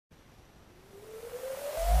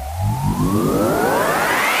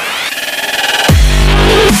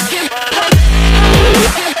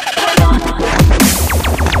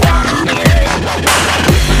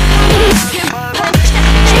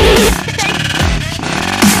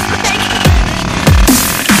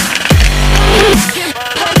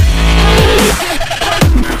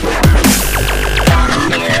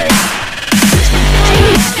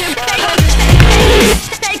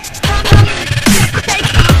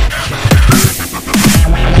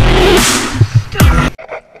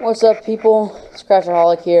What's up, people?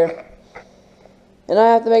 Scratchaholic here, and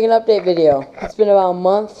I have to make an update video. It's been about a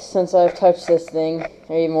month since I've touched this thing,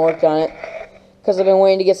 or even worked on it, because I've been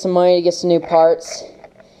waiting to get some money to get some new parts.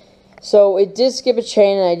 So it did skip a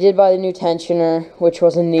chain, and I did buy the new tensioner, which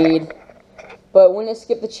was a need. But when it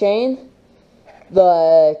skipped the chain,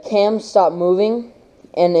 the cam stopped moving,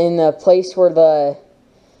 and in the place where the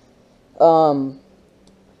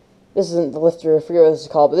this isn't the lifter, I forget what this is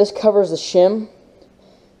called, but this covers the shim.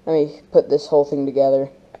 Let me put this whole thing together.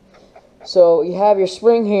 So you have your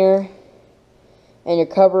spring here and your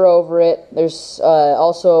cover over it. There's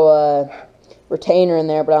also a retainer in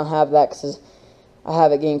there, but I don't have that because I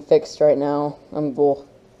have it getting fixed right now. I'm a little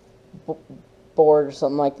bored or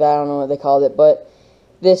something like that. I don't know what they called it, but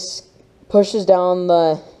this pushes down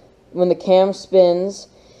when the cam spins,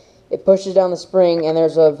 it pushes down the spring, and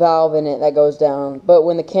there's a valve in it that goes down. But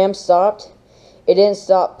when the cam stopped, it didn't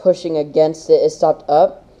stop pushing against it, it stopped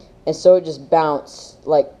up. And so it just bounced,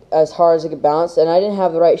 like, as hard as it could bounce. And I didn't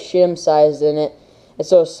have the right shim size in it. And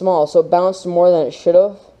so it was small. So it bounced more than it should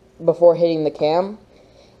have before hitting the cam.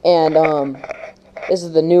 And this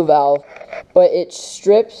is the new valve. But it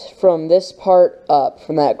stripped from this part up,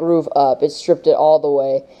 from that groove up. It stripped it all the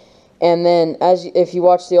way. And then, if you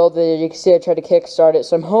watch the old video, you can see I tried to kickstart it.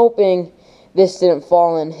 So I'm hoping this didn't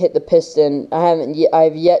fall and hit the piston.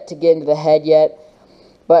 I've yet to get into the head yet.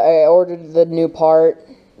 But I ordered the new part.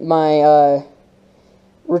 My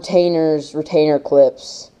retainer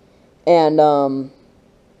clips, and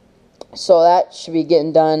so that should be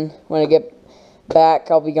getting done when I get back.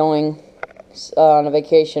 I'll be going on a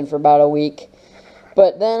vacation for about a week,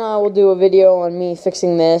 but then I will do a video on me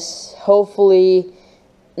fixing this. Hopefully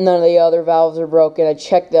none of the other valves are broken. I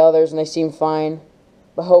checked the others and they seem fine,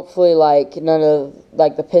 but hopefully none of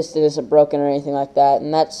the piston isn't broken or anything like that.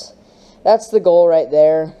 And that's the goal right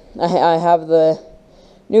there. I have the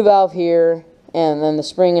new valve here, and then the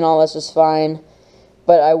spring and all this is fine,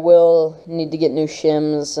 but I will need to get new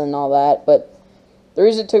shims and all that. But the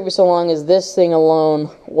reason it took me so long is this thing alone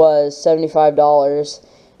was $75,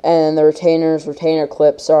 and the retainer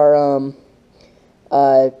clips are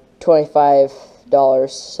 $25.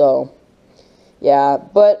 So yeah,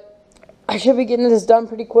 but I should be getting this done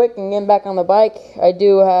pretty quick and getting back on the bike. I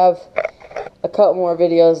do have a couple more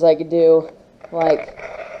videos I could do, like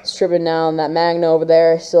stripping down that Magna over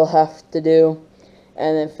there, I still have to do,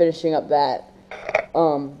 and then finishing up that.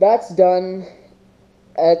 That's done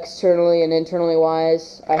externally and internally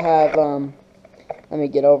wise. I have, let me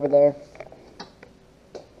get over there.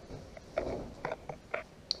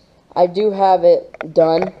 I do have it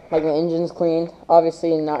done, like my engine's cleaned.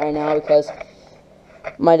 Obviously not right now because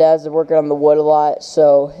my dad's working on the wood a lot,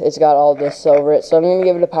 so it's got all this over it. So I'm going to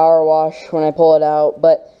give it a power wash when I pull it out,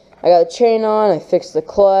 but I got the chain on, I fixed the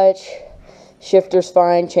clutch, shifter's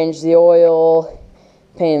fine, changed the oil,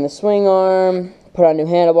 painted the swing arm, put on new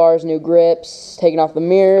handlebars, new grips, taking off the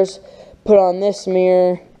mirrors, put on this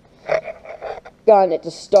mirror, gotten it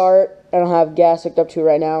to start. I don't have gas hooked up to it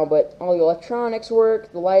right now, but all the electronics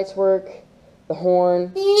work, the lights work, the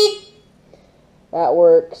horn, that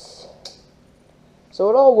works.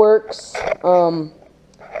 So it all works.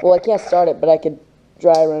 Well, I can't start it, but I could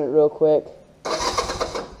dry run it real quick.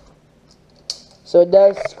 So it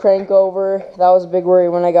does crank over. That was a big worry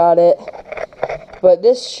when I got it. But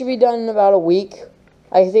this should be done in about a week.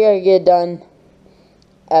 I think I could get it done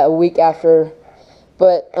a week after.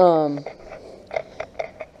 But,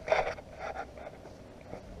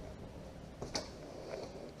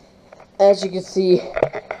 as you can see,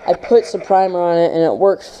 I put some primer on it and it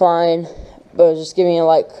worked fine. But it was just giving it a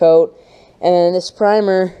light coat. And then this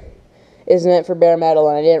primer is meant for bare metal,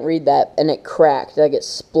 and I didn't read that. And it cracked, like it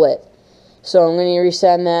split. So I'm going to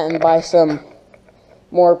resend that and buy some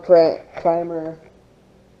more primer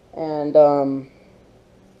and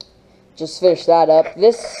just finish that up.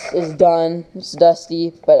 This is done. It's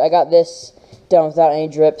dusty, but I got this done without any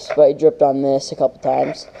drips, but I dripped on this a couple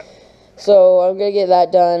times. So I'm going to get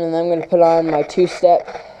that done, and then I'm going to put on my two-step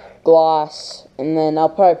gloss, and then I'll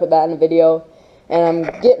probably put that in a video. And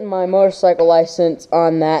I'm getting my motorcycle license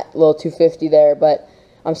on that little 250 there, but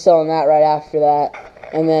I'm selling that right after that.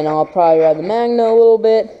 and then I'll probably ride the Magna a little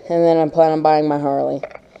bit, and then I'm planning on buying my Harley.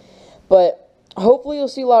 But hopefully you'll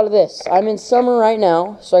see a lot of this. I'm in summer right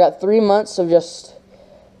now, so I got 3 months of just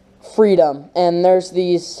freedom, and there's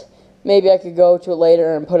these, maybe I could go to it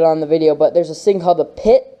later and put it on the video, but there's this thing called the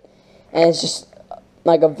Pit, and it's just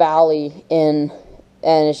like a valley and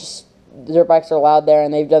it's just, dirt bikes are allowed there,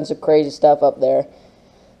 and they've done some crazy stuff up there,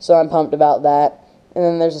 so I'm pumped about that. And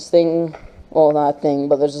then there's this thing, well, not a thing,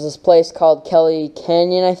 but there's this place called Kelly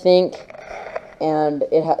Canyon, I think, and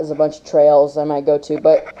it has a bunch of trails I might go to,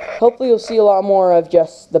 but hopefully you'll see a lot more of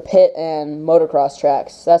just the Pit and motocross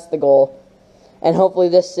tracks. That's the goal. And hopefully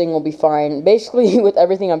this thing will be fine. Basically, with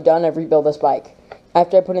everything I've done, I've rebuilt this bike.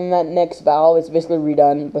 After I put in that next valve, it's basically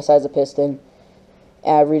redone, besides the piston.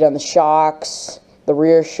 And I've redone the shocks, the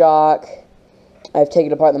rear shock. I've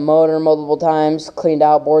taken apart the motor multiple times, cleaned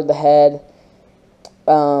out, bored the head,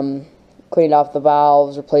 cleaned off the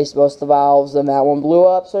valves, replaced most of the valves, and that one blew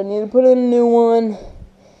up, so I need to put in a new one.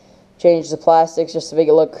 Changed the plastics just to make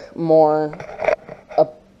it look more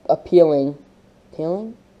appealing.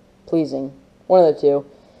 Appealing? Pleasing. One of the two.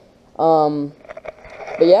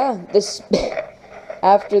 But yeah, this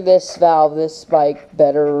after this valve, this bike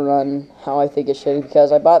better run how I think it should,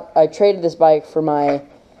 because I traded this bike for my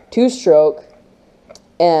 2-stroke,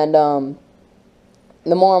 and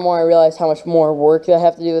the more and more I realize how much more work I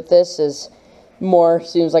have to do with this, is more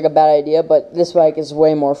seems like a bad idea, but this bike is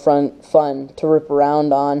way more fun to rip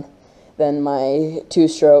around on than my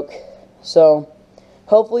 2-stroke. So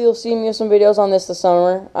hopefully you'll see me with some videos on this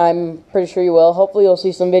summer. I'm pretty sure you will. Hopefully you'll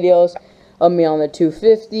see some videos of me on the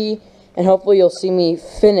 250, and hopefully you'll see me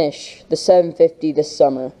finish the 750 this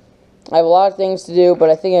summer. I have a lot of things to do, but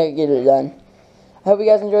I think I can get it done. I hope you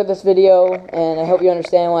guys enjoyed this video, and I hope you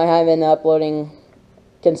understand why I haven't been uploading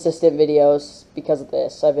consistent videos because of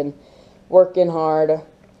this. I've been working hard,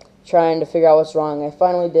 trying to figure out what's wrong. I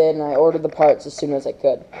finally did, and I ordered the parts as soon as I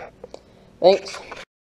could. Thanks.